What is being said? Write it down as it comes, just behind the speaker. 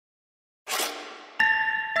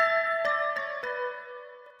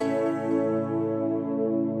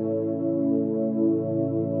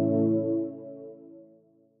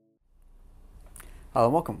Hello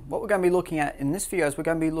and welcome. What we're going to be looking at in this video is we're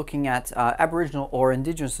going to be looking at Aboriginal or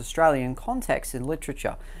Indigenous Australian context in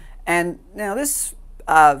literature. And now this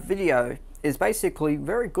video is basically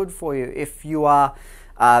very good for you if you are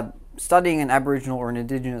studying an Aboriginal or an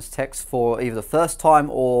Indigenous text for either the first time,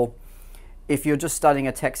 or if you're just studying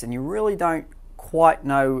a text and you really don't quite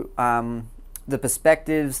know the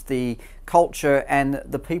perspectives, the culture, and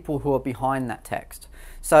the people who are behind that text.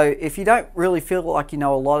 So if you don't really feel like you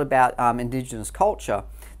know a lot about Indigenous culture,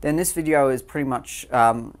 then this video is pretty much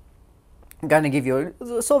going to give you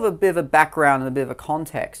sort of a bit of a background and a bit of a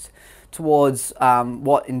context towards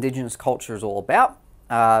what Indigenous culture is all about,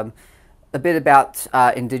 a bit about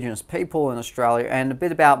Indigenous people in Australia, and a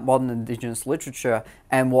bit about modern Indigenous literature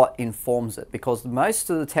and what informs it, because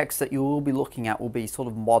most of the texts that you will be looking at will be sort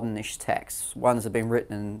of modernish texts, ones that have been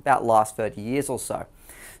written in about the last 30 years or so.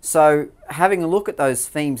 So having a look at those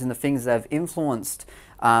themes and the things that have influenced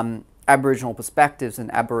Aboriginal perspectives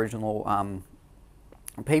and Aboriginal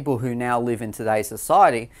people who now live in today's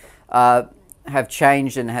society have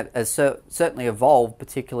changed and have certainly evolved,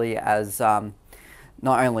 particularly as not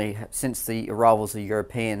only since the arrivals of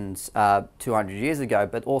Europeans 200 years ago,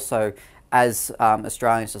 but also as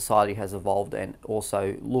Australian society has evolved and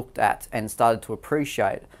also looked at and started to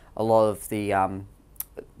appreciate a lot of the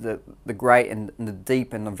great and the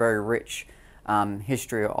deep and the very rich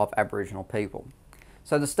history of Aboriginal people.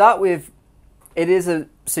 So to start with, it is a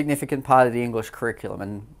significant part of the English curriculum,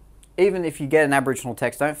 and even if you get an Aboriginal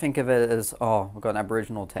text, don't think of it as, oh, I've got an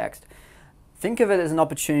Aboriginal text. Think of it as an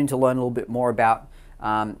opportunity to learn a little bit more about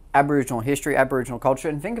Aboriginal history, Aboriginal culture,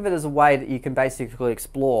 and think of it as a way that you can basically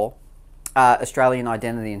explore Australian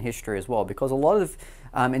identity and history as well, because a lot of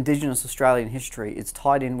Indigenous Australian history is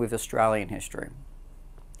tied in with Australian history.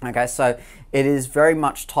 Okay, so it is very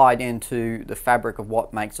much tied into the fabric of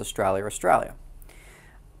what makes Australia Australia.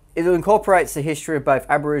 It incorporates the history of both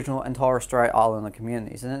Aboriginal and Torres Strait Islander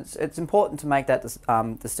communities, and it's important to make that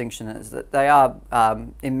distinction, is that they are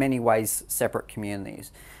in many ways separate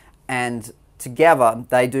communities, and together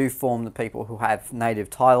they do form the people who have native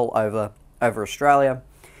title over Australia,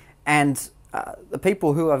 and the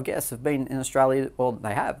people who, I guess, have been in Australia, well,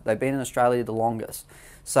 they've been in Australia the longest.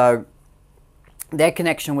 So their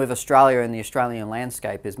connection with Australia and the Australian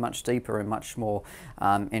landscape is much deeper and much more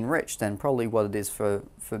enriched than probably what it is for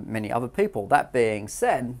many other people. That being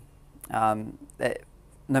said, no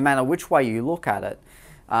matter which way you look at it,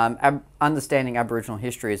 understanding Aboriginal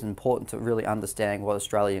history is important to really understanding what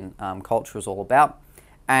Australian culture is all about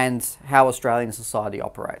and how Australian society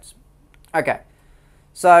operates. Okay,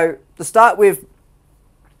 so to start with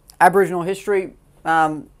Aboriginal history,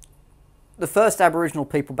 the first Aboriginal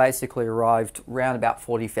people basically arrived around about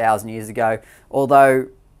 40,000 years ago, although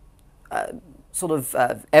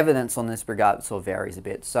evidence on this regard sort of varies a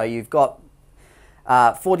bit. So you've got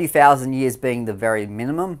 40,000 years being the very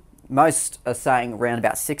minimum. Most are saying around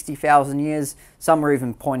about 60,000 years. Some are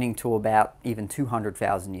even pointing to about even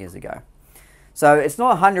 200,000 years ago. So it's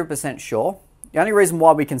not 100% sure. The only reason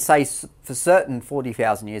why we can say for certain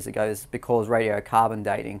 40,000 years ago is because radiocarbon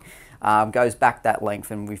dating goes back that length,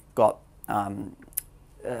 and we've got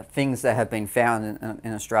things that have been found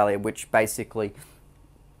in Australia which basically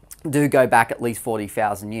do go back at least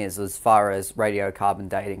 40,000 years as far as radiocarbon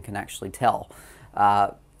dating can actually tell.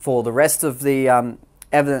 For the rest of the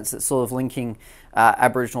evidence that's sort of linking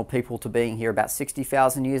Aboriginal people to being here about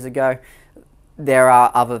 60,000 years ago, there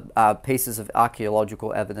are other pieces of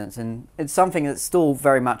archaeological evidence, and it's something that's still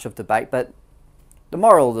very much of debate, but the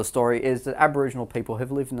moral of the story is that Aboriginal people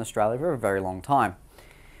have lived in Australia for a very long time.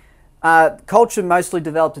 Culture mostly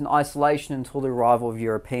developed in isolation until the arrival of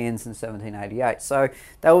Europeans in 1788. So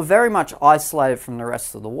they were very much isolated from the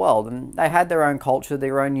rest of the world, and they had their own culture,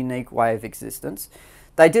 their own unique way of existence.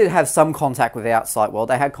 They did have some contact with the outside world.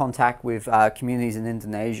 They had contact with communities in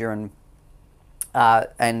Indonesia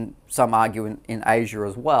and some argue in Asia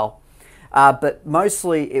as well. But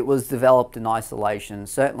mostly it was developed in isolation.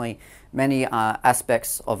 Certainly many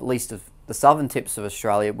aspects of, at least of the southern tips of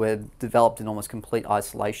Australia, were developed in almost complete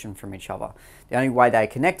isolation from each other. The only way they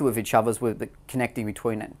connected with each other was with connecting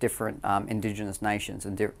between different Indigenous nations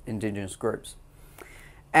and Indigenous groups.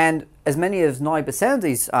 And as many as 90% of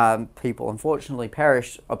these people unfortunately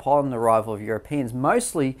perished upon the arrival of Europeans,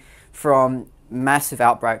 mostly from massive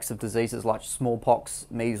outbreaks of diseases like smallpox,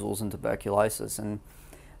 measles, and tuberculosis. And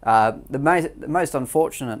the most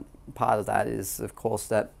unfortunate part of that is, of course,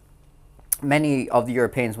 that many of the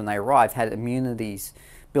Europeans, when they arrived, had immunities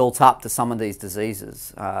built up to some of these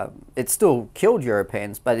diseases. It still killed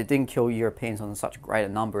Europeans, but it didn't kill Europeans on such a greater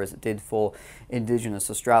number as it did for Indigenous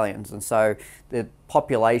Australians. And so the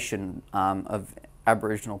population of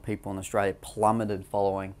Aboriginal people in Australia plummeted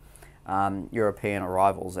following European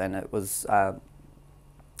arrivals, and it was, and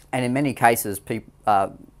in many cases,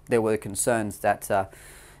 there were concerns that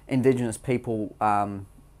Indigenous people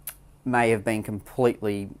may have been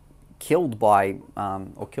completely killed by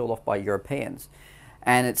or killed off by Europeans,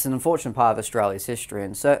 and it's an unfortunate part of Australia's history,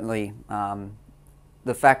 and certainly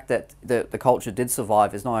the fact that the culture did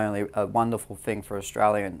survive is not only a wonderful thing for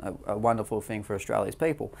Australia and a wonderful thing for Australia's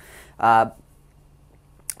people,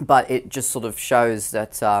 but it just sort of shows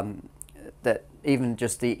that that even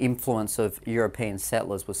just the influence of European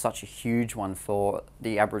settlers was such a huge one for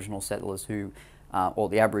the Aboriginal settlers who, or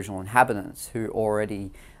the Aboriginal inhabitants who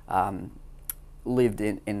already lived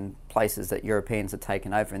in places that Europeans had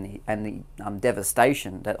taken over, and the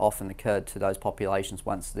devastation that often occurred to those populations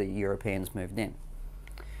once the Europeans moved in.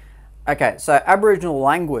 Okay, so Aboriginal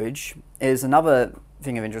language is another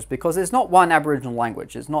thing of interest because there's not one Aboriginal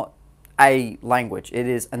language. It's not a language. It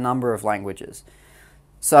is a number of languages.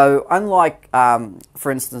 So unlike,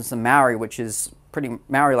 for instance, the Maori,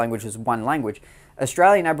 Maori language is one language,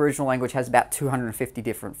 Australian Aboriginal language has about 250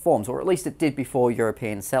 different forms, or at least it did before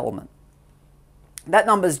European settlement. That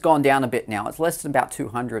number's gone down a bit now. It's less than about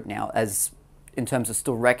 200 now, as in terms of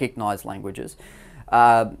still recognised languages.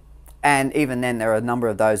 And even then, there are a number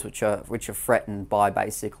of those which are threatened by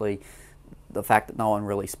basically the fact that no one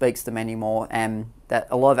really speaks them anymore, and that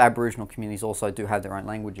a lot of Aboriginal communities also do have their own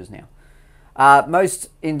languages now. Most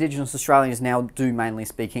Indigenous Australians now do mainly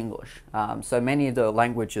speak English, so many of the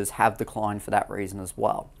languages have declined for that reason as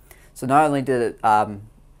well. So not only did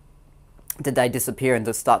they disappear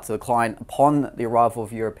and start to decline upon the arrival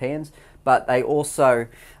of Europeans, but they also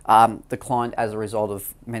declined as a result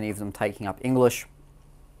of many of them taking up English,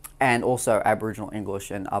 and also Aboriginal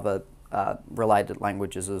English and other related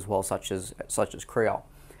languages as well, such as Creole.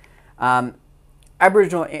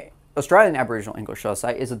 Australian Aboriginal English, shall I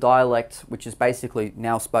say, is a dialect which is basically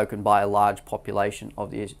now spoken by a large population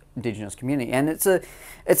of the Indigenous community, and it's a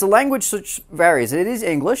language which varies. It is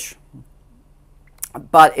English,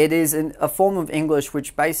 but it is a form of English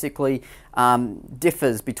which basically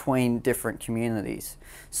differs between different communities.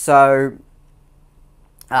 So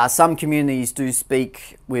some communities do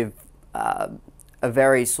speak with a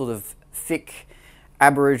very sort of thick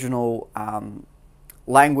Aboriginal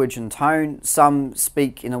language and tone. Some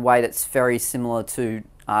speak in a way that's very similar to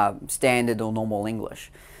standard or normal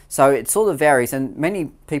English. So it sort of varies, and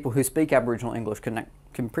many people who speak Aboriginal English can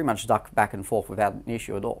pretty much duck back and forth without an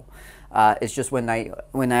issue at all. It's just when they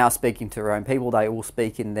are speaking to their own people, they will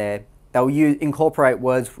speak they'll incorporate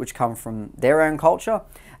words which come from their own culture,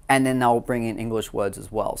 and then they'll bring in English words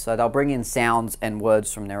as well. So they'll bring in sounds and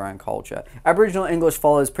words from their own culture. Aboriginal English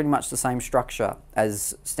follows pretty much the same structure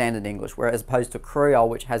as standard English, whereas opposed to Creole,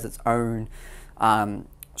 which has its own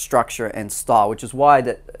structure and style, which is why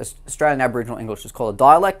that Australian Aboriginal English is called a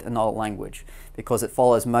dialect and not a language, because it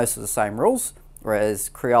follows most of the same rules, whereas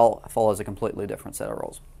Creole follows a completely different set of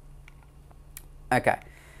rules. Okay.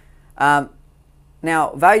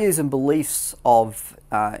 Now, values and beliefs of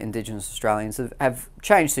Indigenous Australians have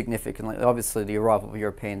changed significantly. Obviously, the arrival of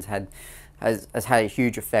Europeans has had a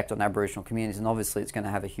huge effect on Aboriginal communities, and obviously it's going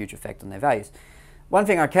to have a huge effect on their values. One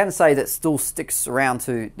thing I can say that still sticks around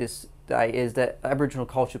to this day is that Aboriginal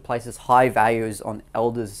culture places high values on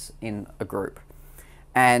elders in a group,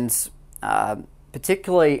 and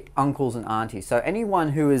particularly uncles and aunties. So anyone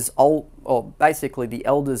who is old, or basically the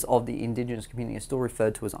elders of the Indigenous community, are still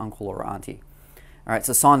referred to as uncle or auntie. All right, it's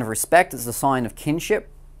a sign of respect, it's a sign of kinship,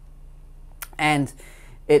 and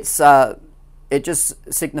it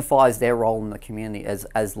just signifies their role in the community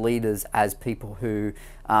as leaders, as people who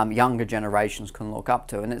younger generations can look up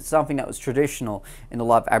to. And it's something that was traditional in a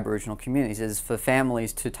lot of Aboriginal communities, is for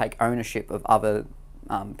families to take ownership of other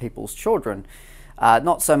people's children.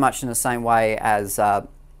 Not so much in the same way as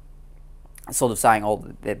sort of saying,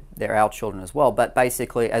 oh, they're our children as well, but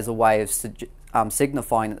basically as a way of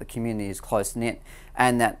signifying that the community is close-knit,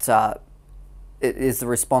 and that it is the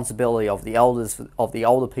responsibility of the elders, of the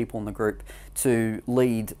older people in the group, to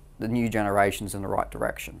lead the new generations in the right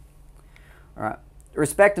direction. All right.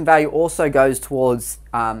 Respect and value also goes towards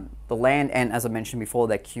the land and, as I mentioned before,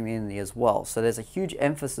 their community as well. So there's a huge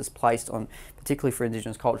emphasis placed on, particularly for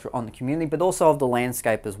Indigenous culture, on the community, but also of the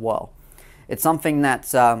landscape as well. It's something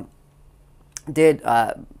that did,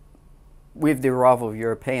 with the arrival of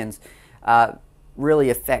Europeans, really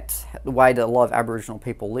affect the way that a lot of Aboriginal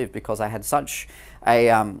people live, because they had such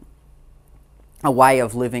a way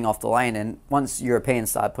of living off the land. And once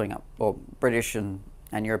Europeans started putting up, or British and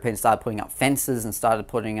Europeans started putting up fences and started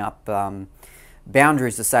putting up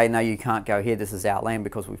boundaries to say, no, you can't go here, this is our land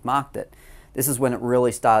because we've marked it, this is when it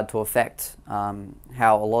really started to affect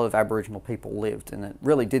how a lot of Aboriginal people lived, and it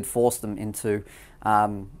really did force them into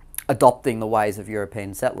adopting the ways of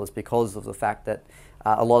European settlers, because of the fact that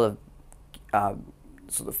a lot of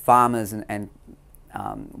sort of farmers and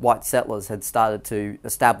white settlers had started to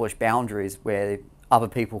establish boundaries where other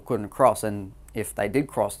people couldn't cross, and if they did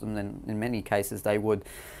cross them, then in many cases they would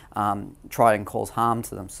try and cause harm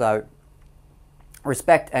to them. So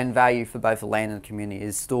respect and value for both the land and the community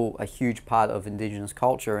is still a huge part of Indigenous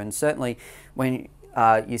culture, and certainly when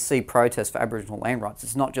you see protests for Aboriginal land rights,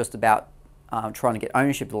 it's not just about trying to get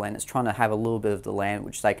ownership of the land, it's trying to have a little bit of the land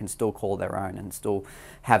which they can still call their own and still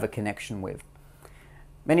have a connection with.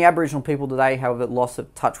 Many Aboriginal people today, however, lost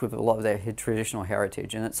touch with a lot of their traditional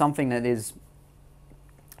heritage, and it's something that is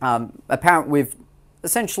apparent with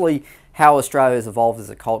essentially how Australia has evolved as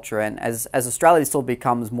a culture. And as Australia still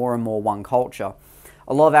becomes more and more one culture,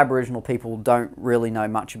 a lot of Aboriginal people don't really know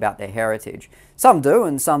much about their heritage. Some do,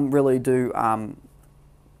 and some really do a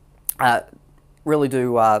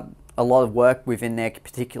lot of work within their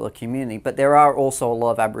particular community, but there are also a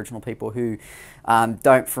lot of Aboriginal people who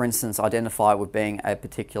don't, for instance, identify with being a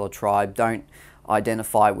particular tribe, don't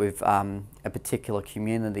identify with a particular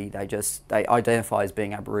community, they identify as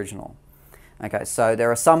being Aboriginal. Okay, so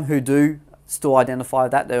there are some who do still identify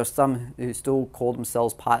with that, there are some who still call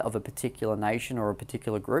themselves part of a particular nation or a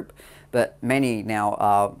particular group, but many now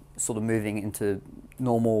are sort of moving into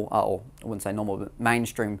normal, or I wouldn't say normal, but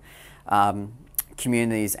mainstream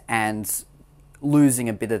communities and losing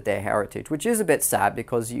a bit of their heritage, which is a bit sad,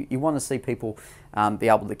 because you want to see people be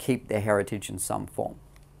able to keep their heritage in some form.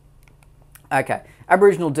 Okay,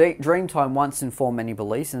 Aboriginal Dreamtime once informed many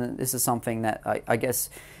beliefs, and this is something that I guess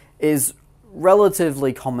is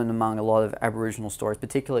relatively common among a lot of Aboriginal stories,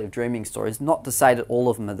 particularly of dreaming stories. Not to say that all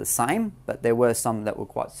of them are the same, but there were some that were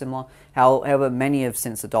quite similar. However, many have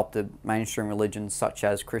since adopted mainstream religions such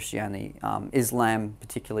as Christianity. Islam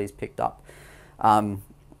particularly has picked up in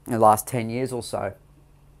the last 10 years or so.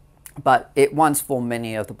 But it once formed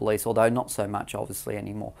many of the beliefs, although not so much obviously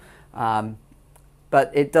anymore.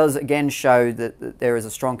 But it does again show that there is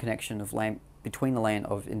a strong connection of land between the land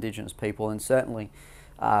of Indigenous people, and certainly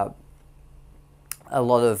a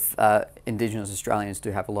lot of Indigenous Australians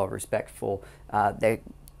do have a lot of respect for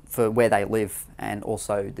where they live, and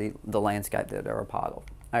also the landscape that they're a part of.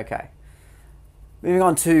 Okay, moving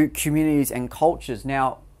on to communities and cultures.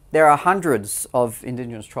 Now, there are hundreds of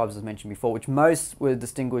Indigenous tribes, as mentioned before, which most were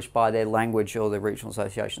distinguished by their language or their regional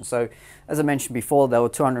association. So, as I mentioned before, there were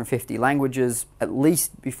 250 languages, at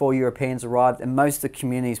least before Europeans arrived, and most of the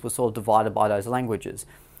communities were sort of divided by those languages.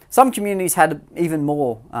 Some communities had even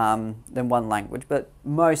more than one language, but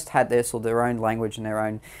most had their own language and their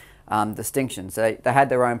own distinctions. They had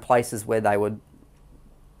their own places where they would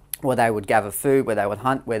gather food, where they would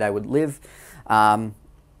hunt, where they would live.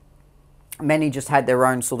 Many just had their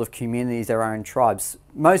own sort of communities, their own tribes.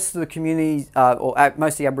 Most of the communities,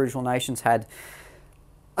 most of the Aboriginal nations had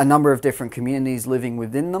a number of different communities living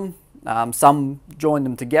within them. Some joined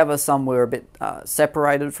them together, some were a bit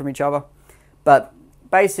separated from each other. But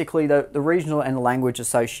basically, the regional and the language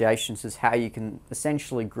associations is how you can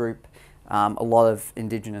essentially group a lot of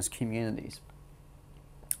Indigenous communities.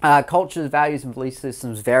 Cultures, values and belief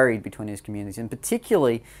systems varied between these communities, and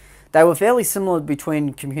particularly they were fairly similar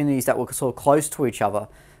between communities that were sort of close to each other,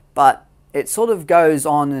 but it sort of goes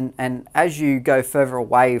on, and as you go further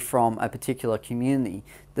away from a particular community,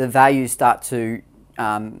 the values start to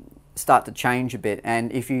change a bit.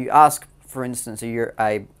 And if you ask, for instance, you're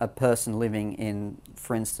a person living in,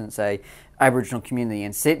 for instance, a Aboriginal community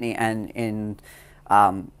in Sydney and in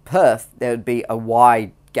Perth, there would be a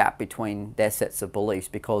wide gap between their sets of beliefs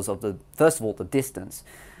because of first of all, the distance.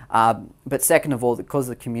 But second of all, because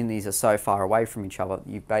the communities are so far away from each other,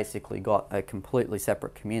 you've basically got a completely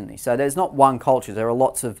separate community. So there's not one culture, there are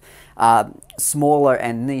lots of smaller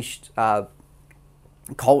and niched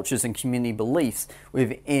cultures and community beliefs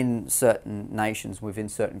within certain nations, within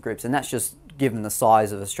certain groups, and that's just given the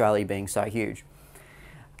size of Australia being so huge.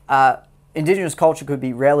 Indigenous culture could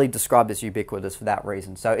be rarely described as ubiquitous for that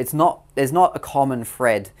reason. So there's not a common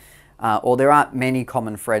thread, or there aren't many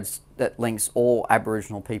common threads that links all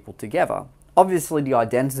Aboriginal people together. Obviously the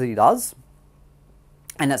identity does,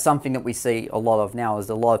 and that's something that we see a lot of now, is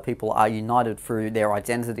a lot of people are united through their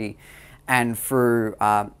identity and through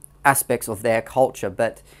aspects of their culture.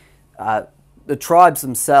 But the tribes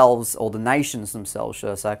themselves, or the nations themselves,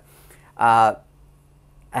 should I say,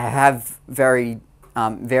 have very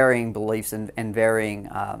varying beliefs and varying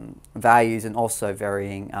values, and also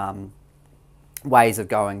varying ways of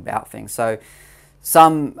going about things. So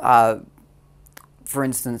some, for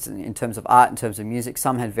instance, in terms of art, in terms of music,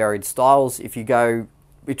 some had varied styles. If you go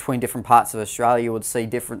between different parts of Australia, you would see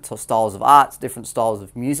different styles of arts, different styles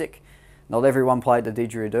of music. Not everyone played the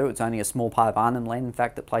didgeridoo. It's only a small part of Arnhem Land, in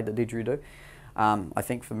fact, that played the didgeridoo, I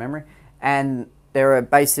think, from memory. And there are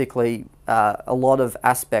basically a lot of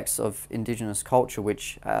aspects of Indigenous culture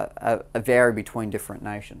which vary between different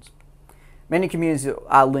nations. Many communities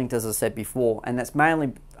are linked, as I said before, and that's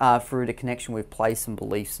mainly through the connection with place and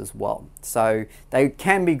beliefs as well. So they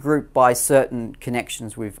can be grouped by certain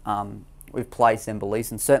connections with place and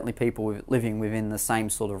beliefs, and certainly people living within the same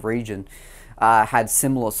sort of region had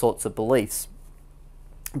similar sorts of beliefs.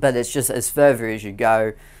 But it's just as further as you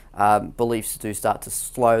go, beliefs do start to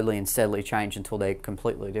slowly and steadily change until they're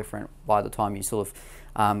completely different by the time you sort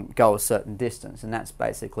of go a certain distance, and that's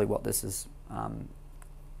basically what this is.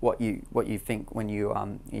 What you think when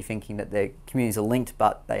you're thinking that their communities are linked,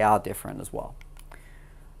 but they are different as well.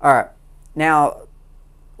 All right, now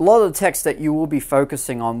a lot of the text that you will be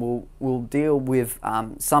focusing on will deal with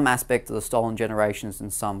some aspect of the stolen generations in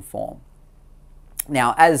some form.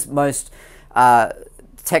 Now, as most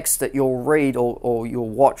texts that you'll read or you'll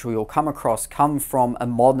watch or you'll come across come from a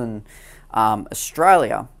modern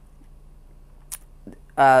Australia,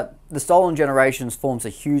 the stolen generations forms a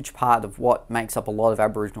huge part of what makes up a lot of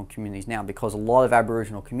Aboriginal communities now, because a lot of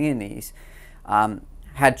Aboriginal communities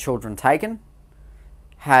had children taken,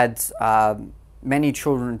 had many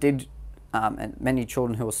children and many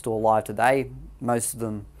children who are still alive today. Most of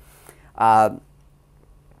them,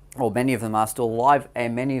 or many of them are still alive,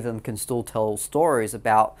 and many of them can still tell stories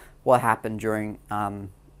about what happened during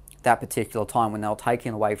that particular time when they were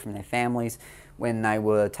taken away from their families, when they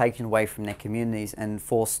were taken away from their communities and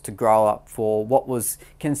forced to grow up for what was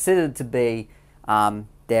considered to be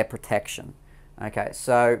their protection. Okay,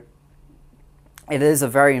 so it is a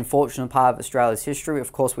very unfortunate part of Australia's history.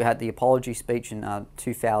 Of course, we had the apology speech in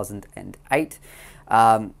 2008,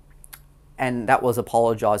 and that was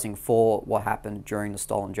apologising for what happened during the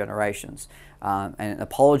stolen generations, and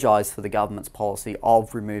apologised for the government's policy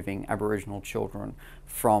of removing Aboriginal children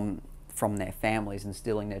from their families and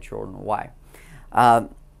stealing their children away.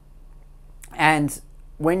 And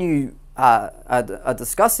when you are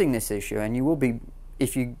discussing this issue, and you will be,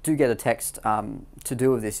 if you do get a text to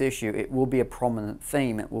do with this issue, it will be a prominent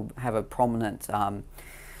theme. It will have a prominent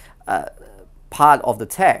part of the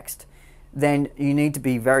text. Then you need to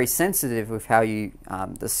be very sensitive with how you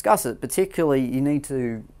discuss it. Particularly, you need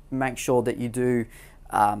to make sure that you do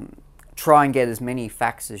try and get as many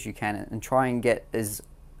facts as you can, and try and get as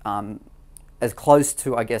close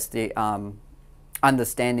to, I guess, the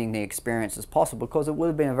understanding the experience as possible, because it would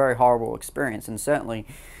have been a very horrible experience, and certainly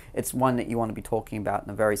it's one that you want to be talking about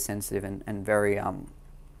in a very sensitive and very,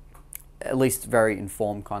 at least very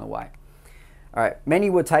informed kind of way. All right,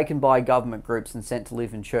 many were taken by government groups and sent to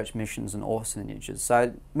live in church missions and orphanages.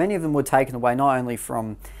 So many of them were taken away not only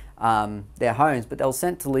from their homes, but they were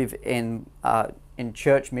sent to live in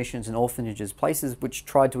church missions and orphanages, places which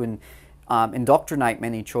tried to indoctrinate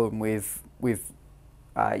many children with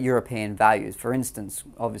European values. For instance,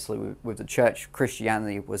 obviously with the church,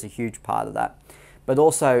 Christianity was a huge part of that, but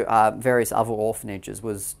also various other orphanages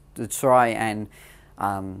was to try and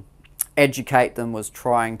educate them, was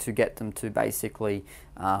trying to get them to basically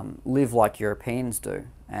live like Europeans do,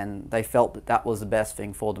 and they felt that that was the best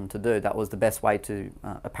thing for them to do. That was the best way to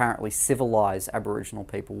apparently civilize Aboriginal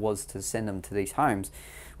people, was to send them to these homes,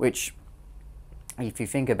 which, if you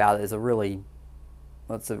think about it, is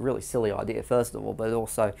it's a really silly idea, first of all, but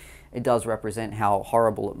also it does represent how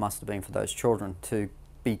horrible it must have been for those children to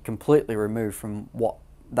be completely removed from what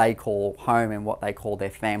they call home and what they call their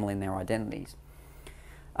family and their identities.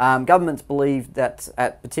 Governments believed that,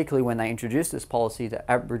 particularly when they introduced this policy, that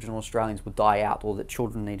Aboriginal Australians would die out, or that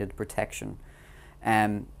children needed protection.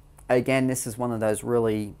 And again, this is one of those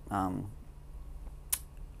really...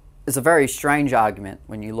 it's a very strange argument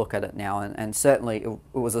when you look at it now, and certainly it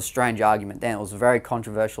was a strange argument then. It was a very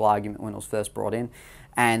controversial argument when it was first brought in,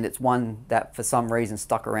 and it's one that for some reason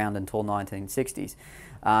stuck around until 1960s.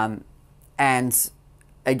 And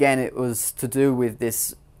again, it was to do with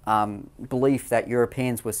this belief that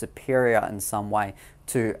Europeans were superior in some way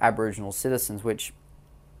to Aboriginal citizens, which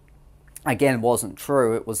again wasn't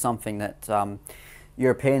true. It was something that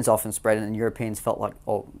Europeans often spread, and Europeans felt like,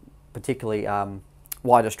 or particularly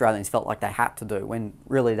white Australians felt like they had to do, when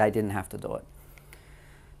really they didn't have to do it.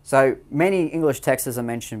 So many English texts, as I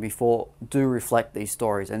mentioned before, do reflect these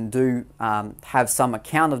stories and do have some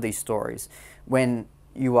account of these stories when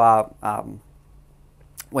you are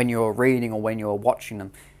when you're reading or when you're watching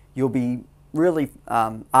them. You'll be really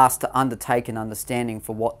asked to undertake an understanding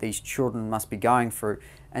for what these children must be going through,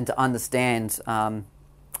 and to understand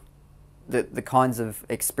the kinds of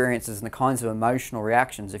experiences and the kinds of emotional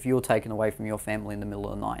reactions if you were taken away from your family in the middle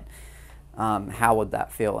of the night. How would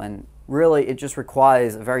that feel? And really, it just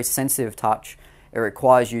requires a very sensitive touch. It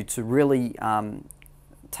requires you to really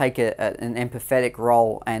take an empathetic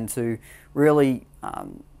role, and to really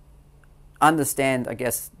understand, I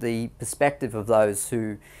guess, the perspective of those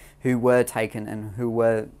who were taken and who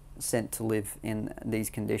were sent to live in these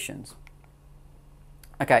conditions.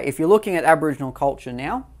 Okay, if you're looking at Aboriginal culture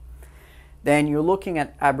now, then you're looking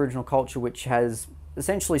at Aboriginal culture which has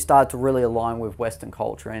essentially started to really align with Western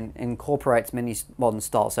culture and incorporates many modern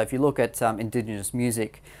styles. So if you look at Indigenous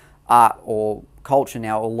music, art or culture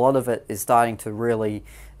now, a lot of it is starting to really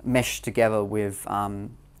mesh together with I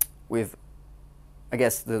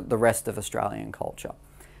guess the rest of Australian culture.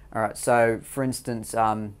 All right, so for instance,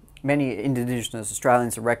 many Indigenous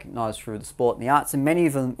Australians are recognised through the sport and the arts, and many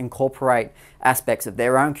of them incorporate aspects of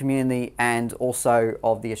their own community and also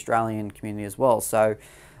of the Australian community as well. So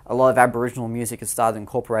a lot of Aboriginal music has started to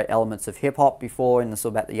incorporate elements of hip-hop before, in the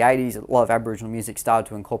sort of about the 80s. A lot of Aboriginal music started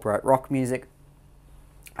to incorporate rock music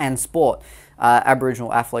and sport.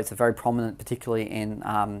 Aboriginal athletes are very prominent, particularly in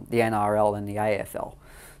the NRL and the AFL.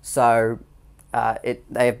 So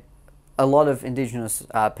a lot of Indigenous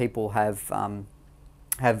people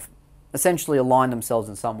have essentially aligned themselves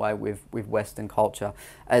in some way with Western culture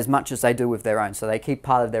as much as they do with their own. So they keep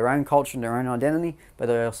part of their own culture and their own identity, but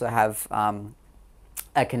they also have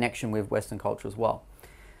a connection with Western culture as well.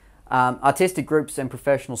 Artistic groups and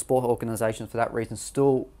professional sport organisations, for that reason,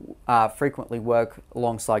 still frequently work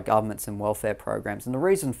alongside governments and welfare programs. And the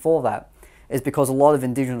reason for that is because a lot of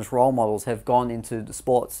Indigenous role models have gone into the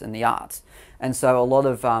sports and the arts. And so a lot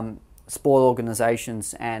of sport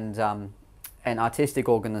organisations and artistic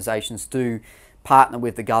organisations do partner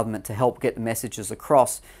with the government to help get the messages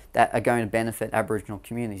across that are going to benefit Aboriginal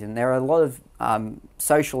communities. And there are a lot of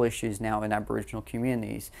social issues now in Aboriginal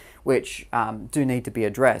communities which do need to be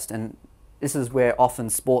addressed. And this is where often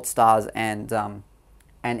sports stars and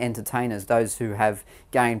entertainers, those who have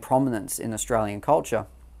gained prominence in Australian culture,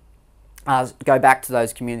 go back to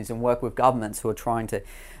those communities and work with governments who are trying to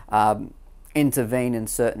intervene in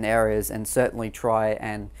certain areas, and certainly try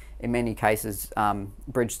and, in many cases,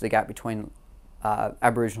 bridge the gap between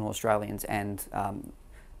Aboriginal Australians and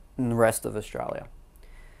the rest of Australia.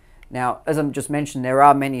 Now, as I just mentioned, there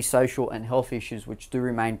are many social and health issues which do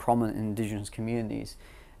remain prominent in Indigenous communities,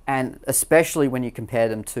 and especially when you compare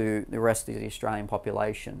them to the rest of the Australian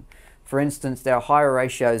population. For instance, there are higher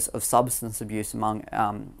ratios of substance abuse among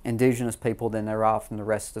Indigenous people than there are from the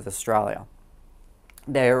rest of Australia.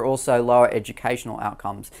 There are also lower educational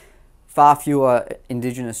outcomes. Far fewer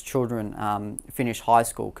Indigenous children finish high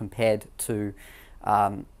school compared to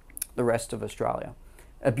the rest of Australia.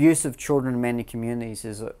 Abuse of children in many communities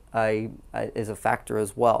is a factor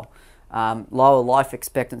as well. Lower life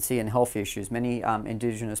expectancy and health issues. Many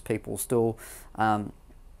Indigenous people still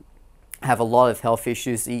have a lot of health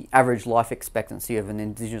issues. The average life expectancy of an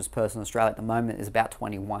Indigenous person in Australia at the moment is about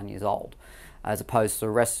 21 years old, as opposed to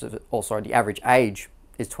the rest of it. Oh, sorry, the average age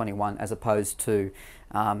is 21, as opposed to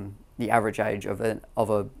the average age of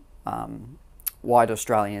a white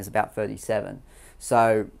Australian is about 37.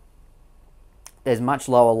 So there's much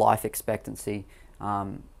lower life expectancy,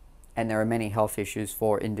 and there are many health issues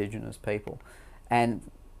for Indigenous people. And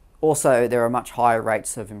also there are much higher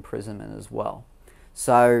rates of imprisonment as well.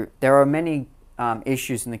 So there are many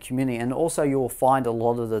issues in the community, and also you'll find a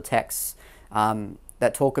lot of the texts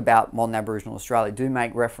that talk about modern Aboriginal Australia do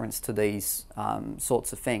make reference to these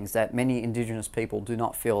sorts of things, that many Indigenous people do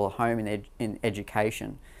not feel at home in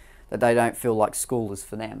education, that they don't feel like school is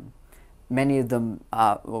for them. Many of them,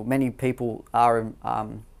 many people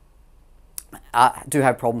do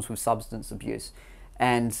have problems with substance abuse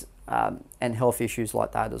and health issues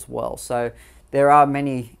like that as well. So there are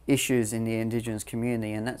many issues in the Indigenous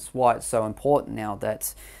community, and that's why it's so important now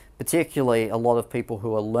that particularly a lot of people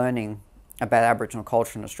who are learning about Aboriginal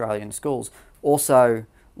culture in Australian schools also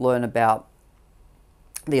learn about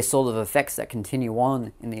the sort of effects that continue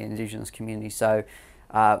on in the Indigenous community, so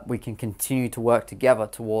we can continue to work together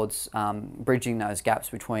towards bridging those gaps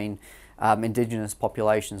between Indigenous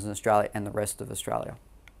populations in Australia and the rest of Australia.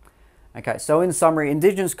 Okay, so in summary,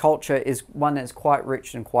 Indigenous culture is one that's quite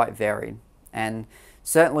rich and quite varied, and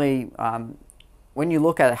certainly when you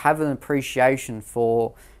look at it, have an appreciation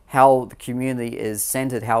for how the community is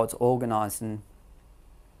centred, how it's organised, and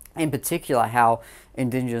in particular how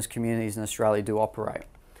Indigenous communities in Australia do operate.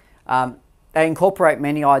 They incorporate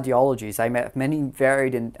many ideologies. They have many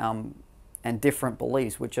varied and different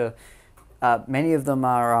beliefs, which are many of them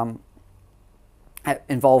are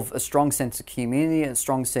involve a strong sense of community, a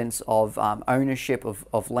strong sense of ownership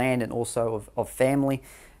of land, and also of family.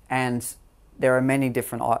 And there are many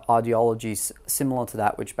different ideologies similar to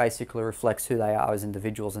that, which basically reflects who they are as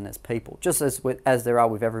individuals and as people, just as there are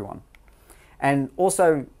with everyone. And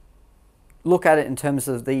also look at it in terms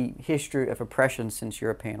of the history of oppression since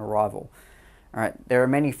European arrival. All right, there are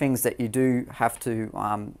many things that you do have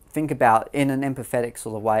to think about in an empathetic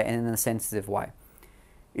sort of way and in a sensitive way.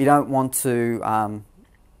 You don't want to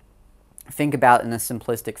think about it in a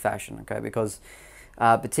simplistic fashion, okay? Because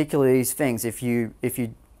particularly these things, if you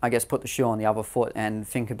I guess put the shoe on the other foot and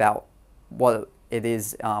think about what it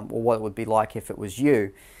is or what it would be like if it was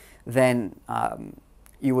you, then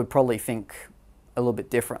you would probably think a little bit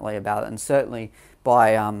differently about it. And certainly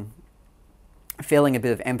by feeling a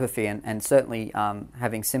bit of empathy and certainly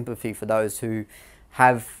having sympathy for those who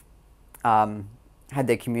have had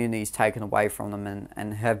their communities taken away from them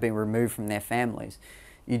and have been removed from their families,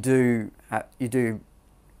 you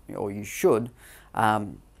should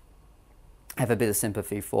have a bit of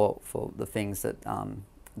sympathy for the things that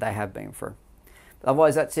they have been through. But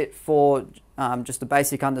otherwise, that's it for just a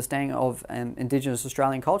basic understanding of Indigenous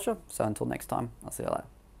Australian culture. So until next time, I'll see you later.